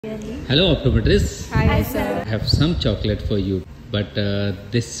Hello optometrists. Hi sir. I have some chocolate for you, but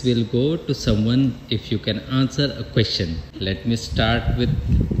this will go to someone if you can answer a question. Let me start with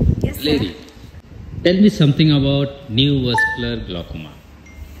lady. Tell me something about neovascular glaucoma.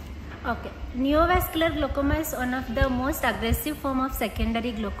 Okay. Neovascular glaucoma is one of the most aggressive form of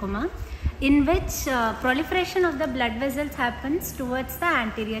secondary glaucoma, in which proliferation of the blood vessels happens towards the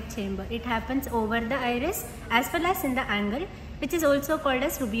anterior chamber. It happens over the iris as well as in the angle, which is also called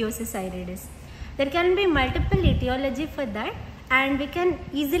as rubeosis iridis. There can be multiple etiology for that, and we can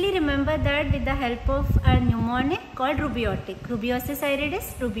easily remember that with the help of a mnemonic called rubeotic. Rubeosis iridis,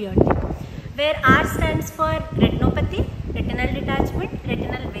 rubeotic. Where R stands for retinopathy, retinal detachment,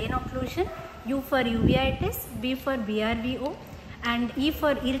 retinal vein occlusion, U for uveitis, B for BRVO, and E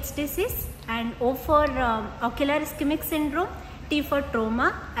for Ehrlich's disease, and O for ocular ischemic syndrome, T for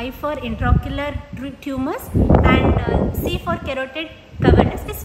trauma, I for intraocular tumors, and C for carotid covered